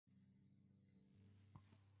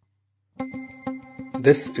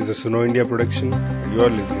This is a Suno India production, and you are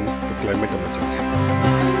listening to Climate Emergency.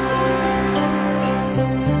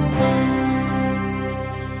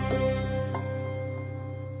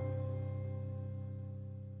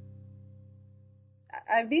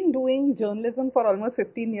 I've been doing journalism for almost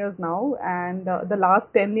 15 years now, and the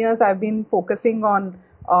last 10 years I've been focusing on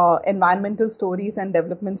environmental stories and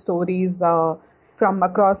development stories from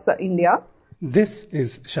across India. This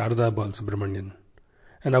is Sharda Balasubramanian,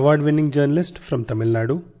 an award-winning journalist from Tamil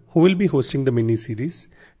Nadu, who will be hosting the mini-series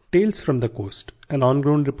Tales from the Coast, an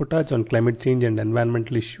on-ground reportage on climate change and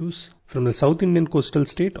environmental issues from the South Indian coastal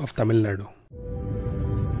state of Tamil Nadu.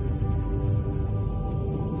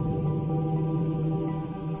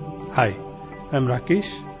 Hi, I'm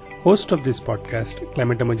Rakesh, host of this podcast,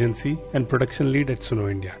 Climate Emergency, and production lead at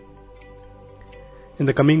Suno India. In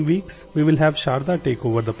the coming weeks, we will have Sharda take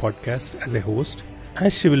over the podcast as a host,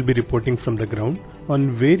 as she will be reporting from the ground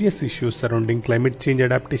on various issues surrounding climate change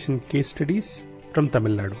adaptation case studies from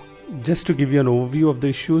Tamil Nadu. Just to give you an overview of the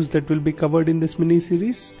issues that will be covered in this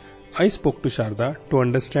mini-series, I spoke to Sharda to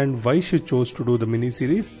understand why she chose to do the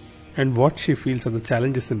mini-series and what she feels are the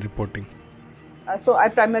challenges in reporting. So I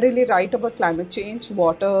primarily write about climate change,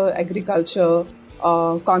 water, agriculture,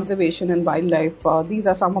 conservation and wildlife. These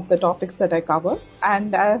are some of the topics that I cover.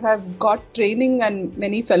 And I have got training and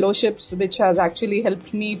many fellowships which has actually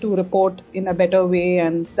helped me to report in a better way.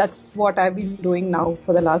 And that's what I've been doing now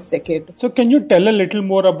for the last decade. So can you tell a little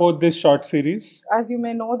more about this short series? As you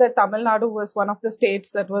may know, that Tamil Nadu was one of the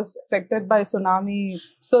states that was affected by tsunami.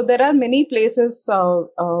 So there are many places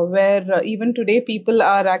where even today people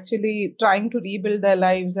are actually trying to rebuild their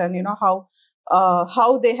lives, and you know how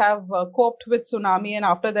they have coped with tsunami, and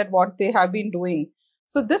after that what they have been doing.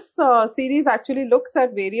 So this series actually looks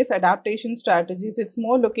at various adaptation strategies. It's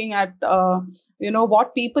more looking at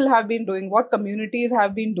what people have been doing, what communities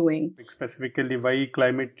have been doing. Specifically, why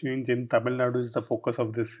climate change in Tamil Nadu is the focus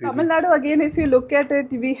of this series. Tamil Nadu, again, if you look at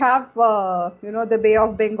it, we have the Bay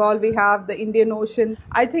of Bengal, we have the Indian Ocean.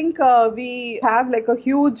 I think we have like a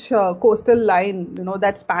huge coastal line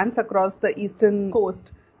that spans across the eastern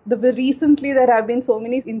coast. Recently, there have been so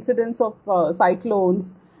many incidents of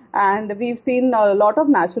cyclones, and we've seen a lot of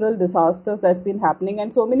natural disasters that's been happening,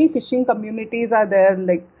 and so many fishing communities are there,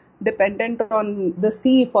 like dependent on the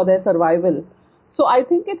sea for their survival. So I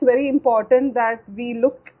think it's very important that we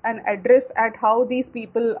look and address at how these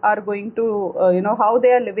people are going to, how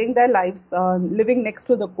they are living their lives, living next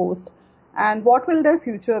to the coast, and what will their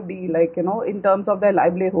future be like, in terms of their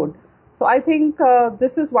livelihood. So I think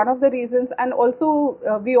this is one of the reasons, and also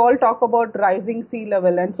we all talk about rising sea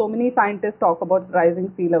level, and so many scientists talk about rising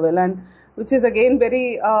sea level, and which is again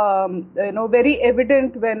very very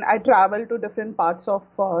evident when I travel to different parts of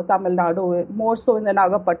Tamil Nadu, more so in the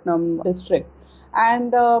Nagapattinam district.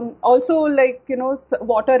 And also,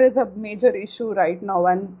 water is a major issue right now,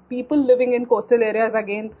 and people living in coastal areas,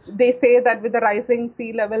 again, they say that with the rising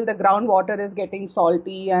sea level, the groundwater is getting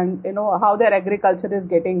salty, and how their agriculture is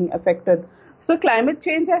getting affected. So climate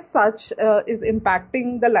change as such is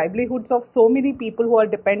impacting the livelihoods of so many people who are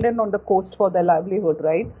dependent on the coast for their livelihood,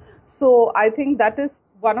 right? So I think that is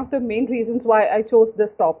one of the main reasons why I chose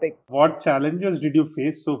this topic. What challenges did you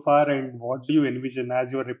face so far, and what do you envision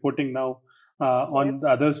as you're reporting now? On the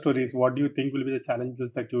other stories, what do you think will be the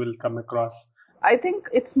challenges that you will come across? I think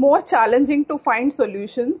it's more challenging to find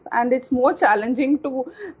solutions, and it's more challenging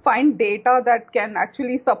to find data that can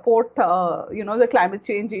actually support, the climate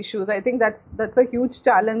change issues. I think that's a huge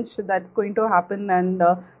challenge that's going to happen, and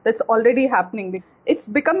that's already happening. It's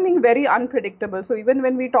becoming very unpredictable. So even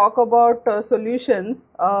when we talk about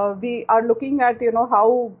solutions, we are looking at,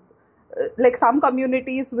 how like some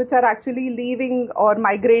communities which are actually leaving or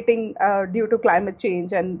migrating due to climate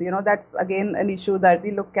change, and that's again an issue that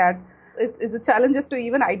we look at. The challenge is to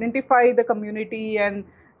even identify the community and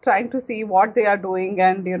trying to see what they are doing,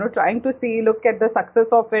 and trying to look at the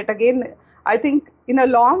success of it. Again, I think in a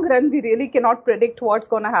long run we really cannot predict what's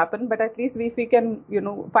going to happen, but at least if we can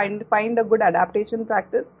find a good adaptation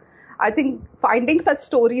practice, I think finding such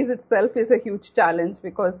stories itself is a huge challenge,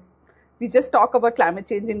 because we just talk about climate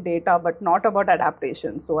change in data, but not about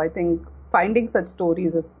adaptation. So I think finding such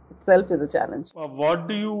stories itself is a challenge. What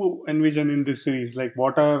do you envision in this series? Like,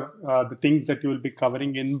 what are the things that you will be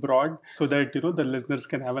covering in broad, so that the listeners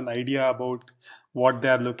can have an idea about what they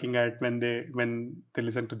are looking at when they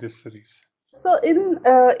listen to this series? So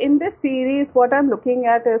in this series, what I'm looking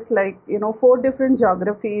at is 4 different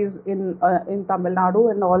geographies in Tamil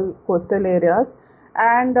Nadu and all coastal areas.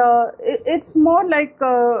 And it's more like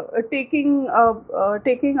taking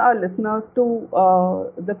our listeners to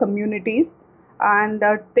the communities, and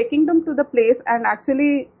taking them to the place, and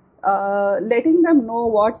actually letting them know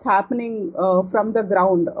what's happening from the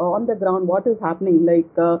ground, on the ground, what is happening.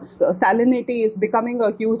 Like salinity is becoming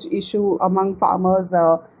a huge issue among farmers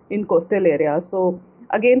in coastal areas. So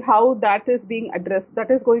again, how that is being addressed,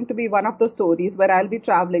 that is going to be one of the stories where I'll be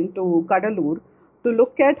traveling to Kadalur to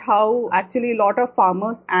look at how actually a lot of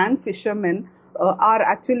farmers and fishermen are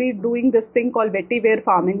actually doing this thing called vetiver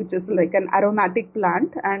farming, which is like an aromatic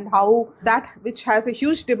plant, and how that, which has a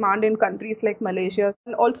huge demand in countries like Malaysia.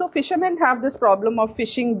 And also fishermen have this problem of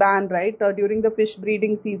fishing ban, right, during the fish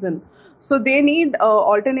breeding season. So they need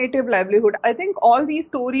alternative livelihood. I think all these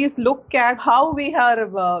stories look at how we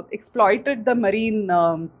have exploited the marine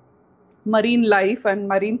life and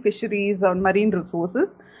marine fisheries and marine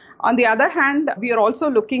resources. On the other hand, we are also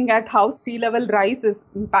looking at how sea level rise is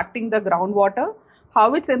impacting the groundwater,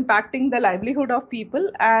 how it's impacting the livelihood of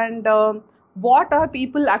people, and what are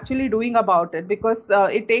people actually doing about it, because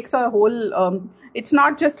it takes a whole, it's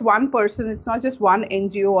not just one person, it's not just one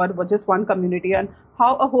NGO or just one community, and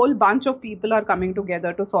how a whole bunch of people are coming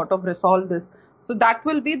together to sort of resolve this. So that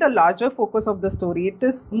will be the larger focus of the story. It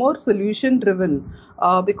is more solution driven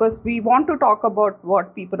because we want to talk about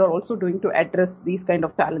what people are also doing to address these kind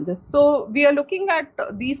of challenges. So we are looking at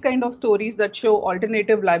these kind of stories that show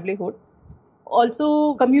alternative livelihood.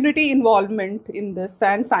 Also community involvement in this,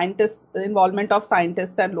 and involvement of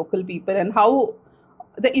scientists and local people, and how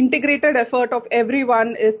the integrated effort of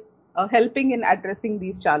everyone is helping in addressing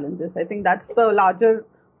these challenges. I think that's the larger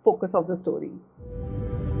focus of the story.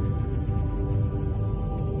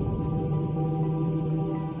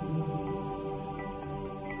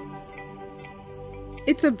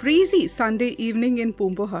 It's a breezy Sunday evening in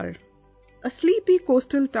Poompuhar, a sleepy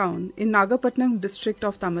coastal town in Nagapattinam district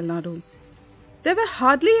of Tamil Nadu. There were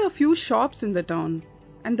hardly a few shops in the town,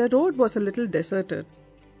 and the road was a little deserted.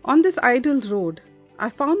 On this idle road, I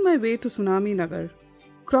found my way to Tsunami Nagar,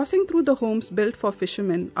 crossing through the homes built for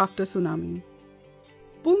fishermen after tsunami.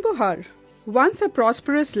 Poompuhar, once a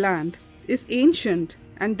prosperous land, is ancient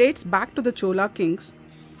and dates back to the Chola kings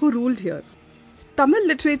who ruled here. Tamil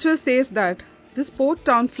literature says that this port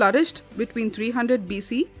town flourished between 300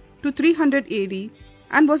 BC to 300 AD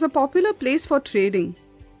and was a popular place for trading.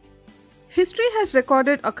 History has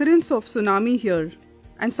recorded occurrence of tsunami here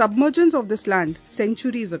and submergence of this land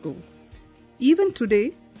centuries ago. Even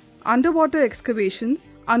today, underwater excavations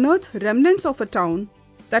unearth remnants of a town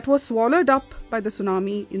that was swallowed up by the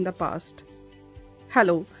tsunami in the past.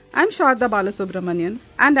 Hello, I'm Sharda Balasubramanian,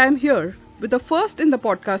 and I'm here with the first in the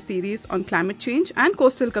podcast series on climate change and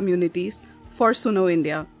coastal communities for Suno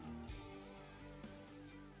India.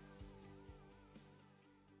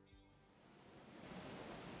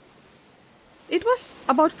 It was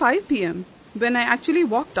about 5 p.m. when I actually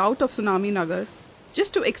walked out of Tsunami Nagar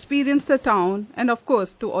just to experience the town and of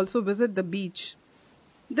course to also visit the beach.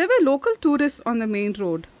 There were local tourists on the main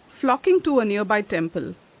road flocking to a nearby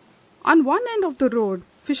temple. On one end of the road,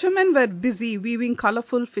 fishermen were busy weaving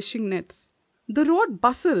colorful fishing nets. The road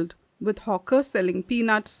bustled with hawkers selling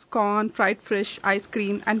peanuts, corn, fried fish, ice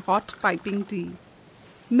cream and hot piping tea.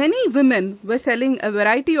 Many women were selling a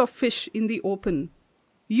variety of fish in the open.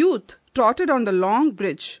 Youth trotted on the long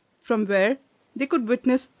bridge from where they could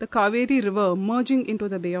witness the Kaveri river merging into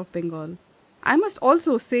the Bay of Bengal. I must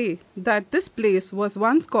also say that this place was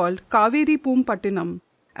once called Kaveri Poompattinam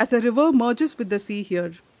as the river merges with the sea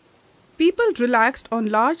here. People relaxed on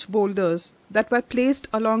large boulders that were placed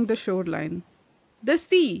along the shoreline. The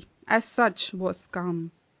sea, as such, was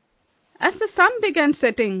calm. As the sun began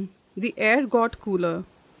setting, the air got cooler.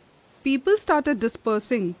 People started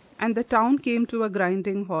dispersing and the town came to a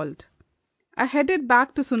grinding halt. I headed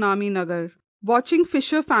back to Tsunami Nagar, watching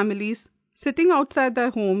fisher families sitting outside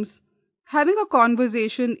their homes, having a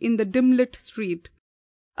conversation in the dim-lit street.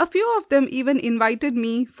 A few of them even invited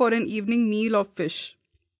me for an evening meal of fish.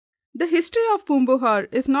 The history of Poompuhar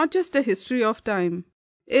is not just a history of time.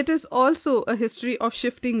 It is also a history of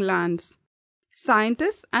shifting lands.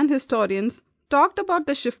 Scientists and historians talked about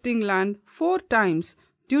the shifting land 4 times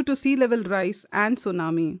due to sea level rise and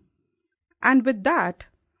tsunami. And with that,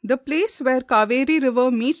 the place where Kaveri river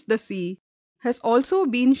meets the sea has also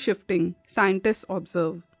been shifting, scientists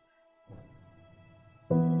observe.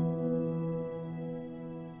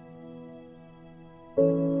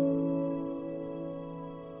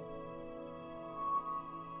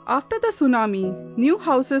 After the tsunami, new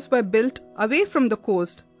houses were built away from the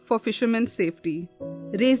coast for fishermen's safety,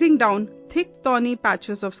 raising down thick thorny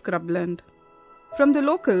patches of scrubland. From the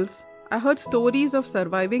locals, I heard stories of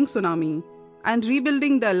surviving tsunami and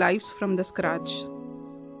rebuilding their lives from the scratch.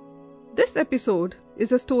 This episode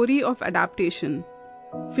is a story of adaptation.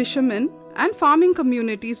 Fishermen and farming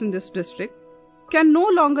communities in this district can no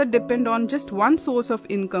longer depend on just one source of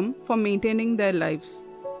income for maintaining their lives,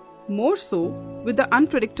 more so with the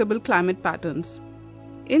unpredictable climate patterns.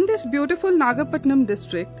 In this beautiful Nagapattinam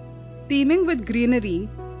district, teeming with greenery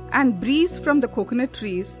and breeze from the coconut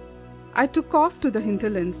trees, I took off to the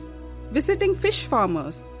hinterlands, visiting fish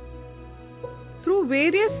farmers. Through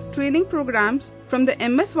various training programs from the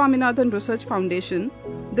MS Swaminathan Research Foundation,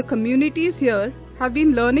 the communities here have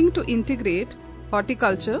been learning to integrate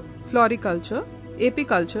horticulture, floriculture,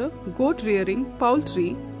 apiculture, goat rearing, poultry,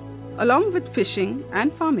 along with fishing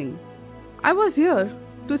and farming. I was here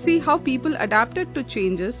to see how people adapted to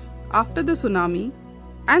changes after the tsunami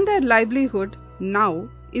and their livelihood now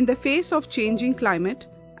in the face of changing climate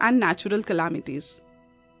and natural calamities.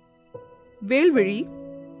 Velviri,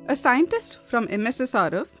 a scientist from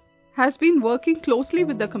MSSRF, has been working closely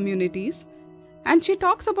with the communities, and she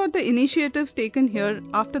talks about the initiatives taken here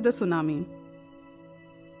after the tsunami.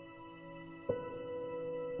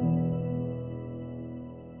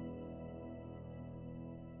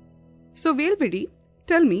 So Velviri,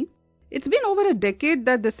 tell me, it's been over a decade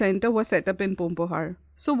that the center was set up in Pompohar.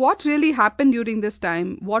 So what really happened during this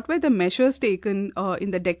time? What were the measures taken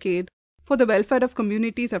in the decade for the welfare of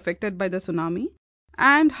communities affected by the tsunami?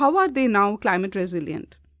 And how are they now climate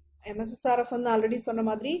resilient? MSSRF already சொன்ன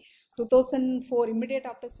மாதிரி 2004 immediate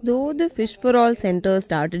after tsunami. Though the Fish for All Center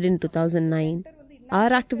started in 2009,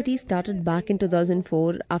 our activities started back in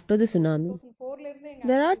 2004 after the tsunami.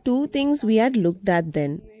 There are two things we had looked at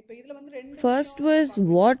then. First was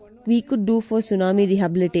what we could do for tsunami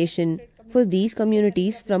rehabilitation for these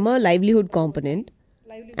communities from a livelihood component,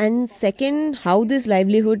 and second, how this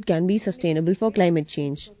livelihood can be sustainable for climate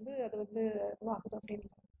change.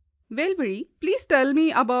 Velviri, please tell me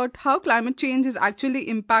about how climate change is actually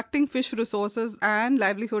impacting fish resources and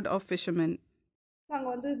livelihood of fishermen. நாங்க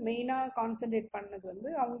வந்து மெயினா concentrate பண்ணது வந்து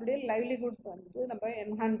அவங்களுடைய livelihood வந்து நம்ம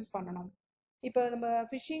enhance பண்ணணும். இப்போ நம்ம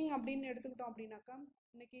ஃபிஷிங் அப்படின்னு எடுத்துக்கிட்டோம் அப்படின்னாக்கா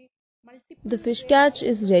இன்னைக்கு The fish catch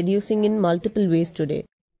is reducing in multiple ways today.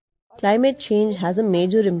 Climate change has a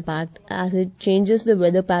major impact as it changes the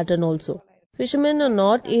weather pattern also. Fishermen are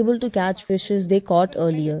not able to catch fishes they caught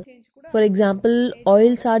earlier. For example,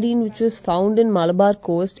 oil sardine which was found in Malabar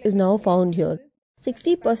coast is now found here.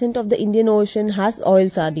 60% of the Indian Ocean has oil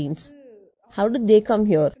sardines. How did they come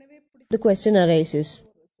here? The question arises.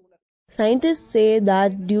 Scientists say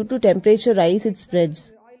that due to temperature rise it spreads.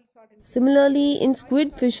 Similarly, in squid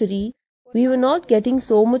fishery, we were not getting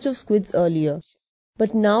so much of squids earlier,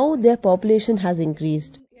 but now their population has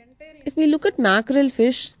increased. If we look at mackerel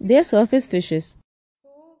fish, they are surface fishes.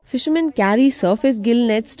 Fishermen carry surface gill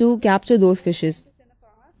nets to capture those fishes.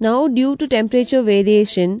 Now, due to temperature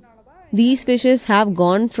variation, these fishes have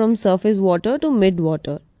gone from surface water to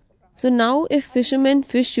mid-water. So now, if fishermen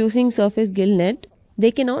fish using surface gill net,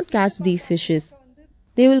 they cannot catch these fishes.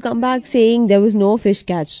 They will come back saying there was no fish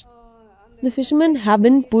catch. The fishermen have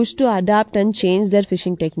been pushed to adapt and change their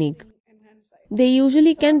fishing technique. They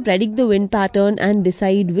usually can predict the wind pattern and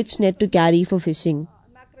decide which net to carry for fishing.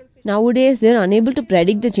 Nowadays, they are unable to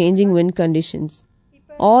predict the changing wind conditions.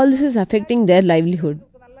 All this is affecting their livelihood.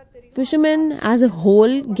 Fishermen as a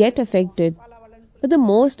whole get affected, but the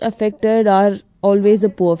most affected are always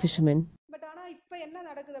the poor fishermen. But ஆனா இப்போ என்ன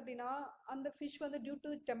நடக்குது அப்படின்னா அந்த fish வந்து due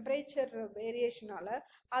to temperature வேரியேஷனால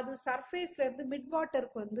அது சர்ஃபேஸ்ல இருந்து mid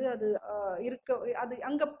வாட்டருக்கு வந்து அது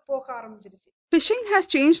அங்க போக ஆரம்பிச்சிருச்சு. Fishing has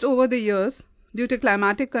changed over the years due to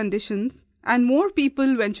climatic conditions and more people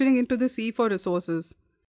venturing into the sea for resources.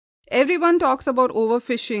 Everyone talks about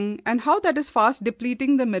overfishing and how that is fast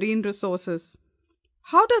depleting the marine resources.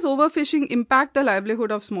 How does overfishing impact the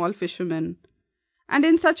livelihood of small fishermen? And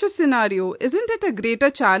in such a scenario, isn't it a greater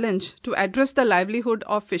challenge to address the livelihood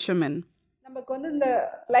of fishermen? நமக்கு வந்து இந்த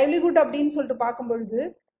livelihood அப்படின்னு சொல்லிட்டு பார்க்கும்பொழுது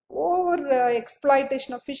over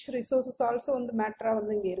exploitation of fish resources also வந்து மேட்டரா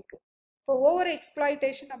வந்து இங்க இருக்கு. இப்போ ஓவர்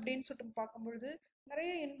எக்ஸ்பிளாய்டேஷன் அப்படின்னு சொல்லிட்டு பார்க்கும்பொழுது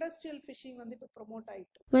நிறைய இண்டஸ்ட்ரியல் ஃபிஷிங் வந்து இப்போ ப்ரோமோட்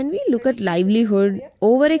ஆயிட்டு. When we look at livelihood,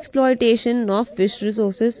 over-exploitation of fish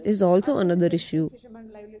resources is also another issue.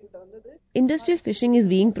 Industrial fishing is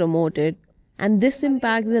being promoted, and this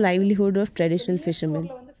impacts the livelihood of traditional fishermen.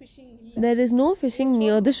 There is no fishing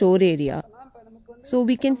near the shore area. So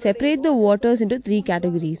we can separate the waters into three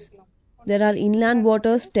categories. There are inland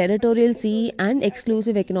waters, territorial sea, and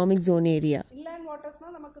exclusive economic zone area.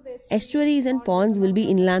 Estuaries and ponds will be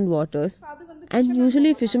inland waters, and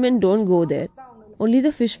usually fishermen don't go there. Only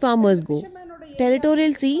the fish farmers go.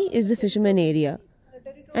 Territorial sea is the fishermen area,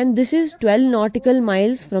 and this is 12 nautical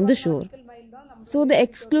miles from the shore. So the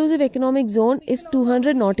exclusive economic zone is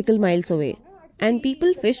 200 nautical miles away, and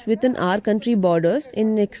people fish within our country borders in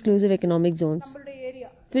exclusive economic zones.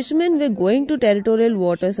 Fishermen were going to territorial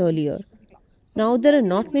waters earlier, Now there are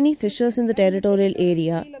not many fishers in the territorial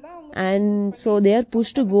area, and so they are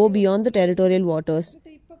pushed to go beyond the territorial waters.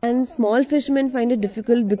 And small fishermen find it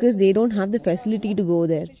difficult because they don't have the facility to go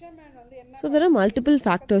there. So there are multiple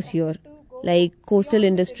factors here, like coastal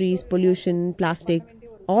industries, pollution, plastic,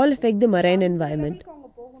 all affect the marine environment.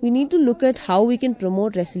 We need to look at how we can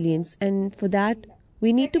promote resilience, and for that,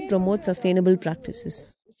 we need to promote sustainable practices.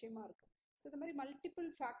 So இந்த மாதிரி multiple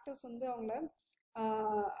factors வந்து அவங்கள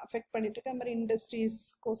affect பண்ணிட்டு இருக்கு. அந்த மாதிரி industries,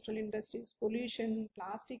 coastal industries, pollution,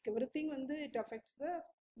 plastic, everything வந்து it affects the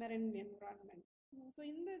marine environment. So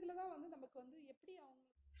இந்த இதில் தான் வந்து நமக்கு வந்து எப்படி அவங்க.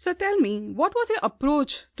 So tell me, what was your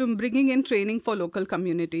approach to bringing in training for local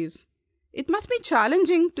communities? It must be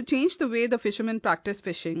challenging to change the way the fishermen practice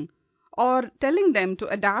fishing, or telling them to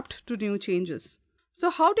adapt to new changes. So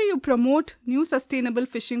how do you promote new sustainable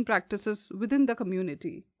fishing practices within the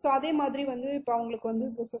community? So அதே மாதிரி வந்து இப்போ அவங்களுக்கு வந்து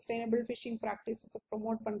sustainable phishing practices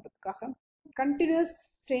promote பண்ணுறதுக்காக continuous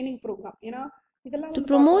training program. ஏன்னா இதெல்லாம் To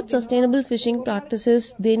promote sustainable fishing practices,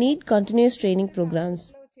 they need continuous training programs.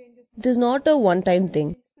 It is not a one-time thing.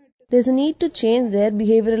 There's a need to change their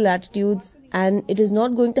behavioral attitudes, and it is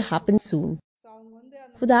not going to happen soon.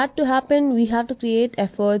 For that to happen, we have to create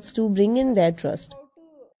efforts to bring in their trust.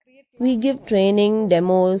 We give training,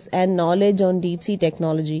 demos, and knowledge on deep sea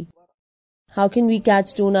technology. How can we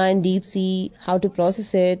catch tuna in deep sea, how to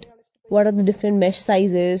process it, what are the different mesh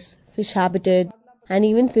sizes, fish habitat, and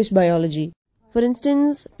even fish biology. For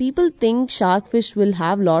instance, people think sharkfish will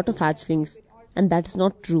have lot of hatchlings, and that is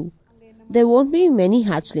not true. There won't be many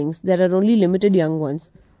hatchlings, there are only limited young ones.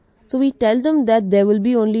 So we tell them that there will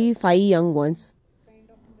be only 5 young ones,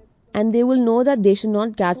 and they will know that they should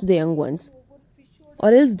not catch the young ones,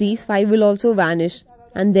 or else these 5 will also vanish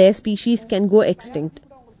and their species can go extinct.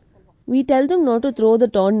 We tell them not to throw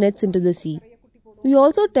the torn nets into the sea. We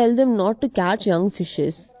also tell them not to catch young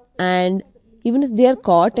fishes, and even if they are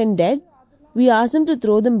caught and dead, we ask them to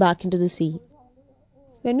throw them back into the sea.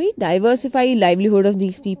 When we diversify livelihood of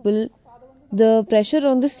these people, the pressure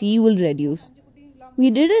on the sea will reduce. We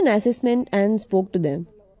did an assessment and spoke to them.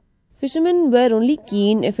 Fishermen were only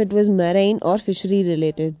keen if it was marine or fishery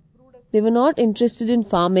related. They were not interested in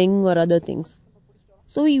farming or other things.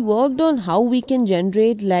 So we worked on how we can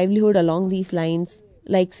generate livelihood along these lines,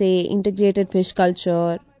 like say integrated fish culture,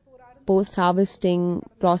 post-harvesting,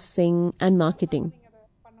 processing and marketing.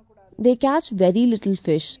 They catch very little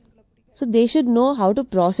fish, so they should know how to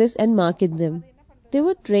process and market them. They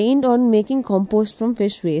were trained on making compost from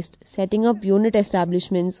fish waste, setting up unit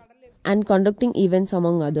establishments, and conducting events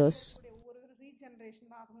among others.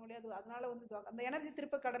 அந்த energy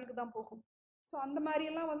திருப்ப கடலுக்கு தான் போகும். So அந்த மாதிரி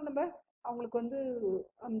எல்லாம் வந்து நம்ம அவங்களுக்கு வந்து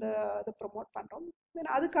அந்த இதை ப்ரொமோட் பண்றோம்.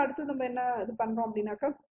 அதுக்கு அடுத்து நம்ம என்ன இது பண்றோம் அப்படின்னாக்கா,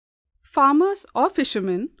 farmers or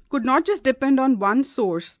fishermen could not just depend on one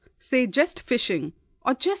source, say just fishing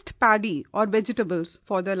or just paddy or vegetables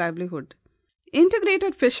for their livelihood.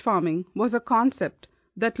 Integrated fish farming was a concept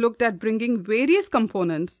that looked at bringing various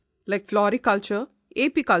components like floriculture,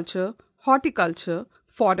 apiculture, horticulture,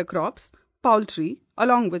 fodder crops, poultry,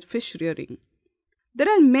 along with fish rearing.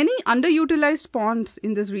 There are many underutilized ponds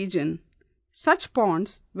in this region. Such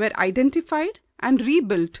ponds were identified and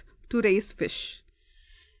rebuilt to raise fish.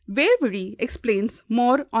 Velvary explains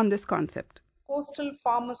more on this concept. Coastal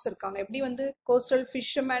farmers இருக்காங்க. எப்படி வந்து coastal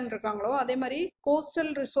fisherman இருக்காங்களோ அதே மாதிரி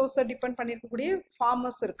coastal ரிசோர்ஸை depend பண்ணிருக்கக்கூடிய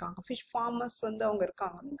farmers இருக்காங்க. Fish farmers வந்து அவங்க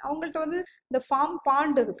இருக்காங்க. அவங்கள்ட்ட வந்து இந்த ஃபார்ம்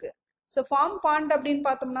பாண்ட் இருக்கு. ஸோ ஃபார்ம் பாண்ட் அப்படின்னு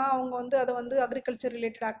பார்த்தோம்னா அவங்க வந்து அதை வந்து அக்ரிகல்ச்சர்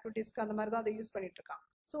ரிலேட்டட் ஆக்டிவிட்டீஸ்க்கு அந்த மாதிரி தான் அதை யூஸ் பண்ணிட்டு இருக்காங்க.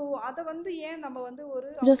 ஸோ அதை வந்து ஏன் நம்ம வந்து ஒரு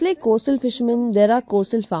Just like coastal fishermen, there are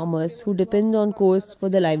coastal farmers who depend on coasts for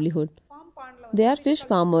their livelihood. They are fish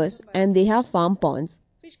farmers and they have farm ponds.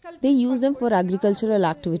 They use them for agricultural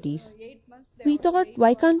activities. We thought, why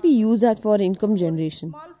can't we use that for income generation?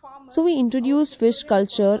 So we introduced fish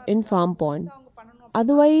culture in farm pond.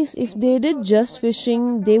 Otherwise, if they did just fishing,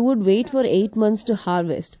 they would wait for 8 months to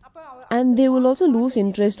harvest. And they will also lose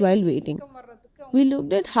interest while waiting. We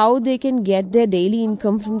looked at how they can get their daily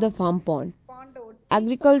income from the farm pond.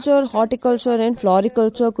 Agriculture, horticulture and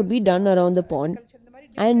floriculture could be done around the pond,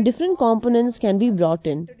 and different components can be brought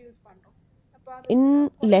in. In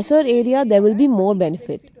lesser area, there will be more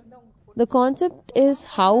benefit. The concept is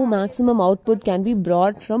how maximum output can be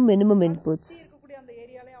brought from minimum inputs.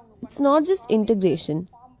 It's not just integration.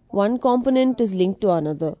 One component is linked to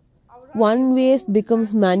another. One waste becomes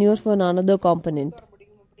manure for another component.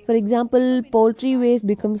 For example, poultry waste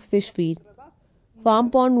becomes fish feed. Farm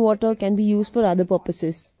pond water can be used for other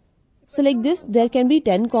purposes. So like this, there can be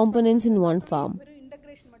 10 components in one farm.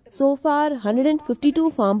 So far, 152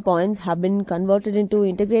 farm ponds have been converted into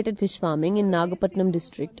integrated fish farming in Nagapattinam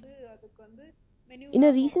district. In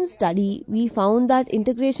a recent study, we found that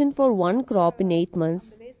integration for one crop in 8 months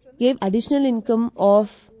gave additional income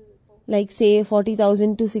of like say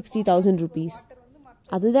 40,000 to 60,000 rupees.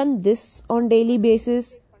 Other than this, on daily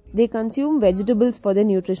basis, they consume vegetables for their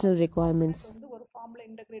nutritional requirements. ஒரு ஃபார்ம்ல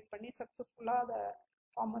integrate பண்ணி சக்சஸ்ஃபுல்லா அத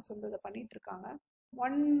farmers இத பண்ணிட்டு இருக்காங்க.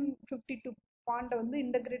 152 Banda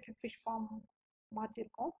integrated fish form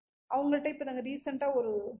மாத்திருக்கோம். அவங்கள்ட்ட இப்ப நாங்க ரீசெண்டா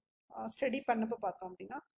ஒரு ஸ்டடி பண்ணப்ப பார்த்தோம்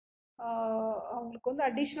அப்படின்னா அவங்களுக்கு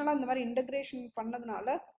அடிஷனலா இந்த மாதிரி இன்டகிரேஷன்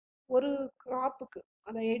பண்ணதுனால ஒரு கிராப்புக்கு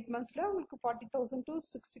அந்த 8 மந்த்ஸ்ல அவங்களுக்கு 40,000 to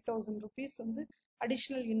 60,000 rupees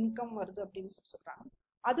அடிஷனல் இன்கம் வருது அப்படின்னு சொல்றாங்க.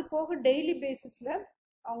 அது போக டெய்லி பேசிஸ்ல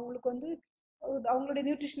அவங்களுக்கு அவங்களுடைய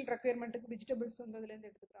நியூட்ரிஷனல் ரெக்யர்மெண்ட்டுக்கு வெஜிடபிள்ஸ் அதுல இருந்து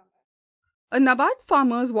எடுத்துக்கிறாங்க. A NABARD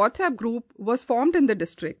farmers WhatsApp group was formed in the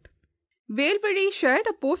district. Velvadi shared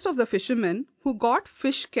a post of the fisherman who got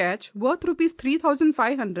fish catch worth rupees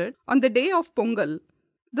 3,500 on the day of Pongal.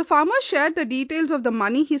 The farmer shared the details of the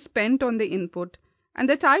money he spent on the input and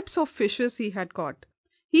the types of fishes he had caught.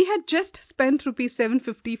 He had just spent rupees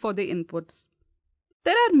 750 for the inputs.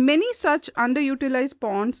 There are many such underutilized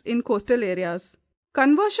ponds in coastal areas.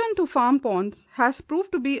 Conversion to farm ponds has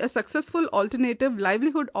proved to be a successful alternative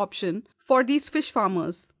livelihood option for these fish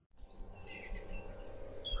farmers.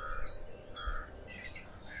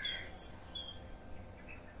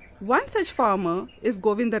 One such farmer is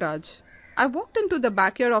Govindaraj. I walked into the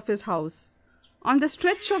backyard of his house. On the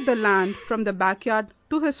stretch of the land from the backyard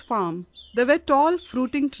to his farm, there were tall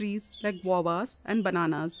fruiting trees like guavas and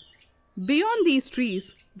bananas. Beyond these trees,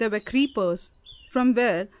 there were creepers, from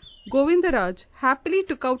where Govindaraj happily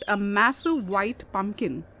took out a massive white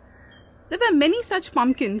pumpkin. There were many such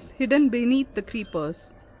pumpkins hidden beneath the creepers.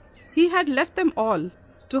 He had left them all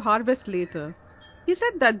to harvest later. He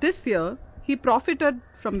said that this year he profited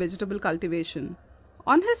from vegetable cultivation.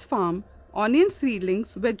 On his farm, onion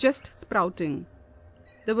seedlings were just sprouting.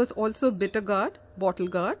 There was also bitter gourd, bottle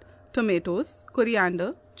gourd, tomatoes, coriander,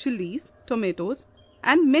 chilies, tomatoes,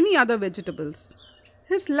 and many other vegetables.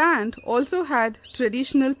 His land also had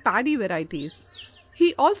traditional paddy varieties. He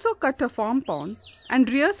also cut a farm pond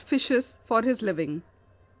and rears fishes for his living.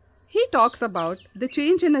 He talks about the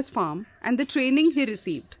change in his farm and the training he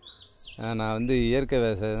received. நான் இயற்கை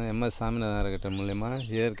விவசாயம் MS Saminathan மூலமா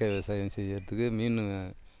இயற்கை விவசாயம் செய்யறதுக்கு மீன்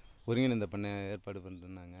ஒருங்கிணைந்த பண்ண ஏற்பாடு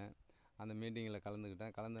பண்ணிருந்தாங்க. அந்த மீட்டிங்ல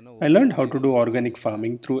கலந்துக்கிட்டேன். I learned how to do organic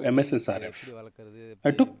farming through MSSRF.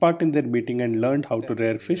 I took part in their meeting and learned how to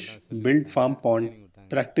rear fish, build farm pond,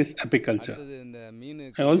 practice apiculture.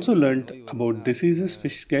 I also learned about diseases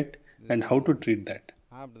fish get and how to treat that,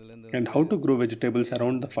 and how to grow vegetables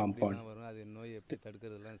around the farm pond.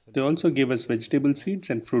 They also gave us vegetable seeds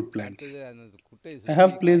and fruit plants. I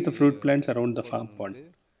have placed the fruit plants around the farm pond.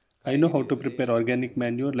 I know how to prepare organic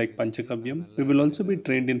manure like Panchakavyam. We will also be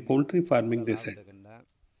trained in poultry farming, they said.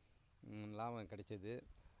 லாபம் கிடைச்சது.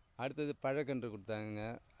 அடுத்தது பழக்கன்று கொடுத்தாங்க.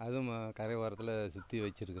 அதுவும் கரை ஓரத்துல சுத்தி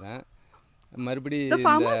வச்சிருக்கேன். மறுபடியும் The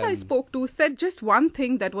farmers I spoke to said just one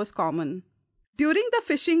thing that was common. During the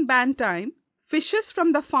fishing ban time, fishes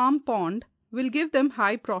from the farm pond will give them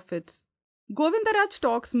high profits. Govindaraj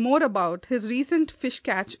talks more about his recent fish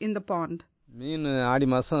catch in the pond. மீன் ஆடி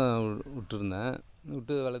மாசம் விட்டுருந்தேன்.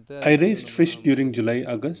 I raised fish during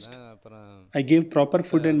July-August. I gave proper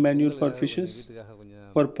food and manure for fishes.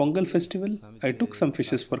 For Pongal festival, I took some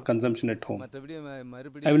fishes for consumption at home.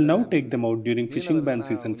 I will now take them out during fishing ban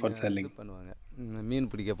season for selling. மீன்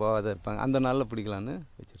பிடிக்க போகாத இருப்பாங்க. அந்த நாள்ல பிடிக்கலாம்னு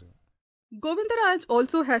வெச்சிருக்கேன். Govindaraj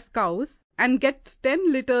also has cows and gets 10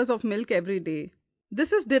 liters of milk every day.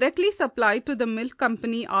 This is directly supplied to the milk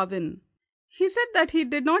company Avin. He said that he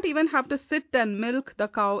did not even have to sit and milk the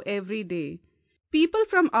cow every day. People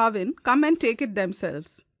from Avin come and take it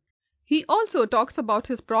themselves. He also talks about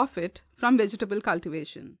his profit from vegetable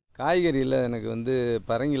cultivation. காய்கறியில எனக்கு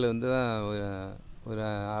பரங்கில தான் ஒரு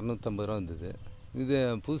 650 ரூபாய் வந்தது. இது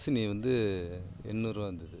பூசணி 800 ரூபாய்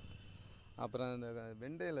வந்தது. அப்புறம் அந்த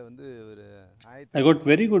வெண்டையில ஒரு I got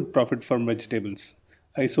very good profit from vegetables.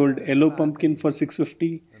 I sold yellow pumpkin for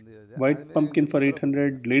 650, white pumpkin for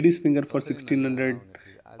 800, lady's finger for 1600,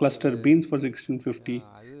 cluster beans for 1650.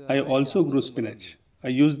 I also grew spinach.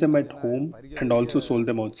 I used them at home and also sold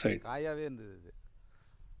them outside. காயாவே இருந்தது.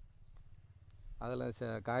 அதல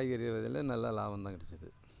காய்கறி விதையில நல்ல லாபம் தான் கிடைச்சது.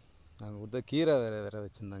 நாங்க கொடுத்த கீரை வேற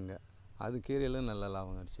வச்சிருந்தாங்க. அது கீரையில நல்ல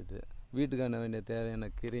லாபம் கிடைச்சது. வீட்டுக்கான வேண்டிய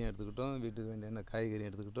தேவையான கீரையும் எடுத்துக்கிட்டோம், வீட்டுக்கு வேண்டிய காய்கறியும்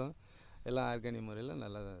எடுத்துக்கிட்டோம். எல்லாம் ஆர்கானிக் முறையில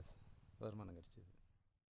நல்ல வருமானம் கிடைச்சது.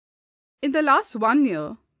 In the last 1 year,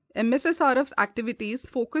 MSSRF's activities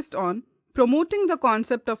focused on promoting the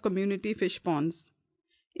concept of community fish ponds.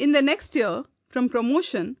 In the next year, from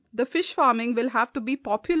promotion, the fish farming will have to be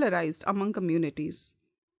popularized among communities.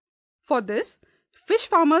 For this, Fish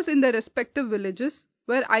farmers in their respective villages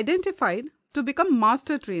were identified to become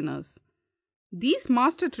master trainers. These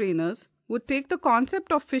master trainers would take the concept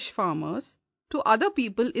of fish farmers to other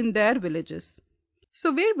people in their villages.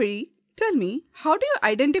 So Virvari, tell me, how do you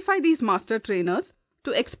identify these master trainers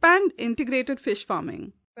to expand integrated fish farming?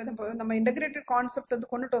 நம்ம integrated concept வந்து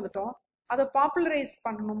கொண்டுட்டு வந்துட்டோம். அதை popularise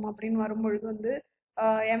பண்ணணும் அப்படின்னு வரும்பொழுது வந்து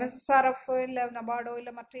MSSRF இல்ல நபார்டோ இல்ல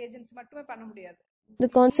மற்ற ஏஜென்சி மட்டுமே பண்ண முடியாது. The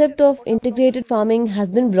concept of integrated farming has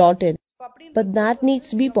been brought in, but that needs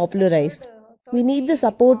to be popularized. We need the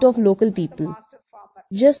support of local people.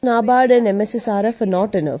 Just NABARD and MSSRF are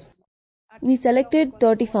not enough. We selected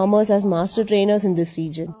 30 farmers as master trainers in this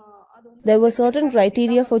region. There were certain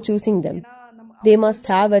criteria for choosing them. They must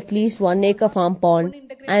have at least 1 acre farm pond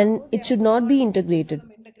and it should not be integrated.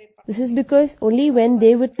 This is because only when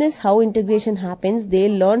they witness how integration happens,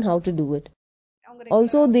 they'll learn how to do it.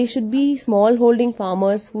 Also, they should be small holding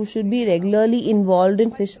farmers who should be regularly involved in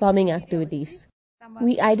fish farming activities.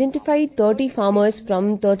 We identified 30 farmers from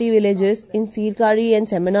 30 villages in Sirkari and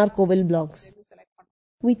Seminar Kovil blocks.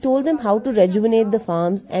 We told them how to rejuvenate the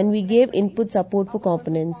farms and we gave input support for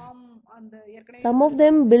components. Some of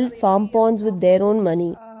them built farm ponds with their own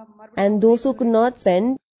money, and those who could not spend,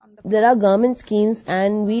 there are government schemes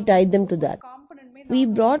and we tied them to that. We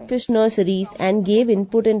brought fish nurseries and gave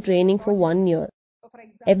input and training for 1 year.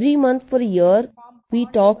 Every month for a year, we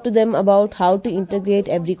talked to them about how to integrate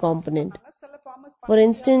every component. For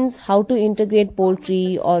instance, how to integrate poultry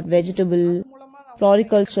or vegetable,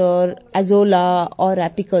 floriculture, azolla or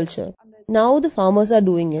apiculture. Now the farmers are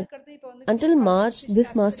doing it. Until March,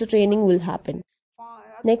 this master training will happen.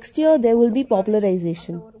 Next year, there will be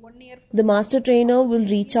popularization. The master trainer will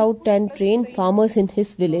reach out and train farmers in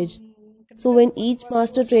his village. So when each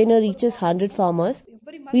master trainer reaches 100 farmers,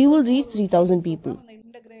 we will reach 3,000 people.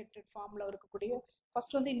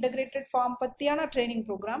 First வந்து integrated form பத்தியான training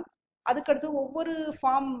program, அதுக்கடுத்து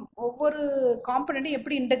ஒவ்வொரு காம்பனண்ட்டையும்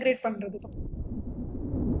எப்படி integrate பண்றது.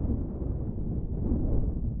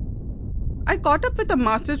 I caught up with a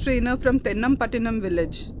master trainer from Tennampattinam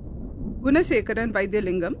village. Gunasekaran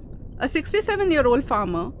Vaidyalingam, a 67-year-old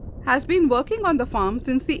farmer, has been working on the farm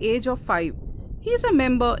since the age of 5. He is a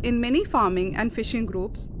member in many farming and fishing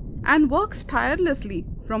groups and works tirelessly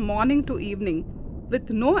from morning to evening with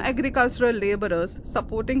no agricultural laborers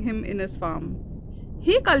supporting him in his farm.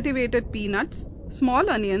 He cultivated peanuts, small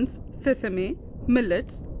onions, sesame,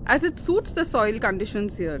 millets as it suits the soil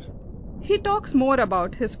conditions here. He talks more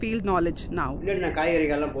about his field knowledge now. நான்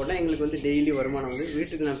காய்கறிகள்லாம் போட்டேன். எங்களுக்கு வந்து daily வருமானம் வந்து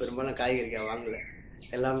வீட்டுக்கு நான் பெரும்பாலும் காய்கறிக்காக வாங்கல.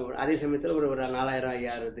 எல்லாம் அதே சமயத்தில் ஒரு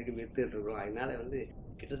 4000-5000 வித்துட்டு இருக்கோம். அதனால வந்து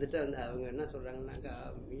கிட்டத்தட்ட வந்து அவங்க என்ன சொல்றாங்கன்னாக்கா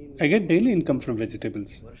I get daily income from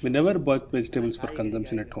vegetables. We never bought vegetables for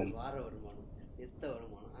consumption at home.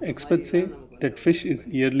 Experts say that fish is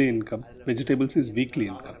yearly income, vegetables is weekly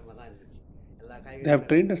income. They have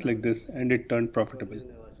trained us like this and it turned profitable.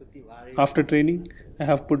 After training, I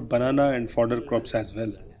have put banana and fodder crops as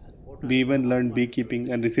well. We even learned beekeeping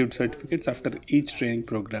and received certificates after each training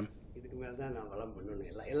program.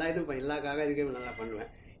 எல்லா காய்கறிகளும் நல்லா பண்ணுவேன்.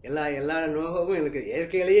 எல்லா நோகமும் எனக்கு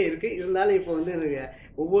இயற்கையிலேயே இருக்கு. இருந்தாலும் இப்போ வந்து எனக்கு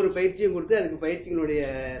ஒவ்வொரு பயிற்சியும் கொடுத்து அதுக்கு பயிற்சியினுடைய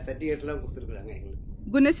சர்டிஃபிகேட்லாம் கொடுத்துருக்காங்க எங்களுக்கு.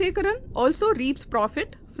 Gunasekaran also reaps profit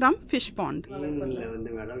from fish pond. மீன்ல வந்து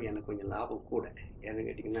மேடம் எனக்கு கொஞ்சம் லாபம் கூட. ஏன்னு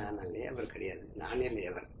கேட்டீங்கன்னா நான் லேபர் கிடையாது, நானே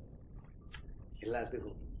லேபர்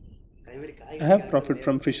எல்லாத்துக்கும். I have profit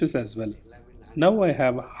from fishes as well. Now I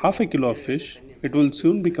have half a kilo of fish. It will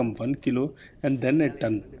soon become 1 kilo and then a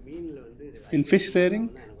ton. In fish rearing,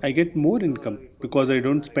 I get more income because I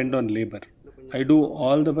don't spend on labor. I do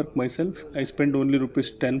all the work myself. I spend only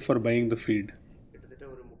 ₹10 for buying the feed. கிட்டத்தட்ட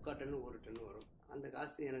ஒரு 3/4 ton 1 ton வரும். அந்த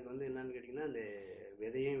காசு எனக்கு வந்து என்னன்னு கேட்டீங்கன்னா அந்த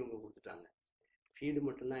விதையும் இவங்க கொடுத்துட்டாங்க. ஃபீடு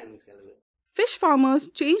மட்டும் தான் எனக்கு செலவு. Fish farmers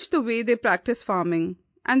changed the way they practice farming,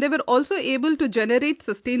 and they were also able to generate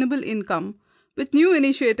sustainable income with new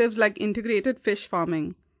initiatives like integrated fish farming.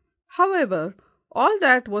 However, all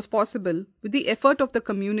that was possible with the effort of the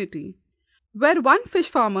community. Where one fish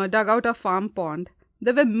farmer dug out a farm pond,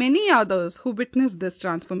 there were many others who witnessed this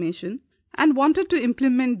transformation and wanted to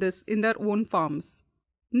implement this in their own farms.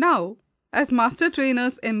 Now, as master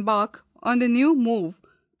trainers embark on the new move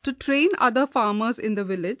to train other farmers in the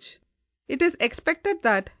village, it is expected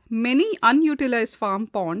that many unutilized farm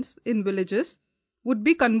ponds in villages would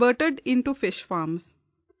be converted into fish farms.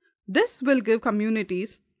 This will give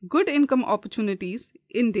communities good income opportunities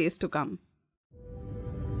in days to come.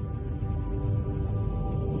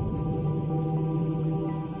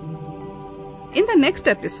 In the next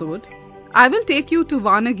episode, I will take you to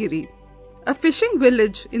Vanagiri, a fishing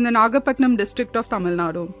village in the Nagapattinam district of Tamil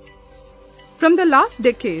Nadu. From the last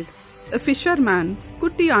decade, a fisherman,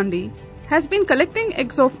 Kutti Andi, has been collecting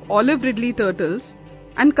eggs of olive ridley turtles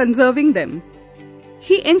and conserving them.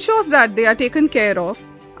 He ensures that they are taken care of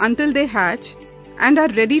until they hatch and are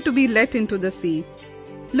ready to be let into the sea.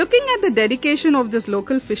 Looking at the dedication of this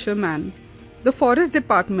local fisherman, the Forest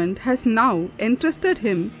Department has now entrusted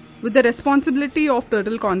him with the responsibility of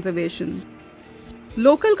turtle conservation.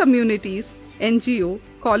 Local communities, NGO,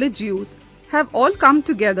 college youth have all come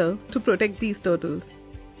together to protect these turtles.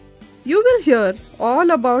 You will hear all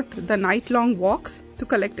about the night-long walks to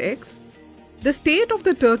collect eggs, the state of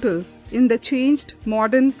the turtles in the changed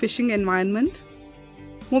modern fishing environment,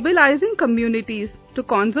 mobilizing communities to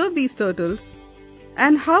conserve these turtles,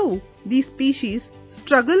 and how these species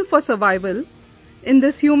struggle for survival in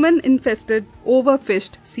this human-infested,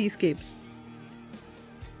 overfished seascapes.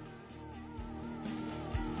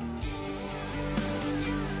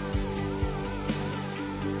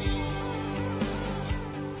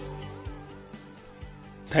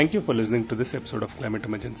 Thank you for listening to this episode of Climate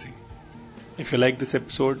Emergency. If you like this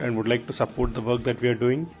episode and would like to support the work that we are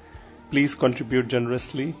doing, please contribute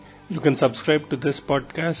generously. You can subscribe to this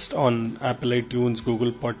podcast on Apple iTunes,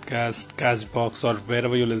 Google Podcast, Castbox, or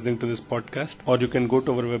wherever you're listening to this podcast, or you can go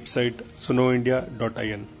to our website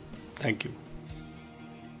sunoindia.in. Thank you.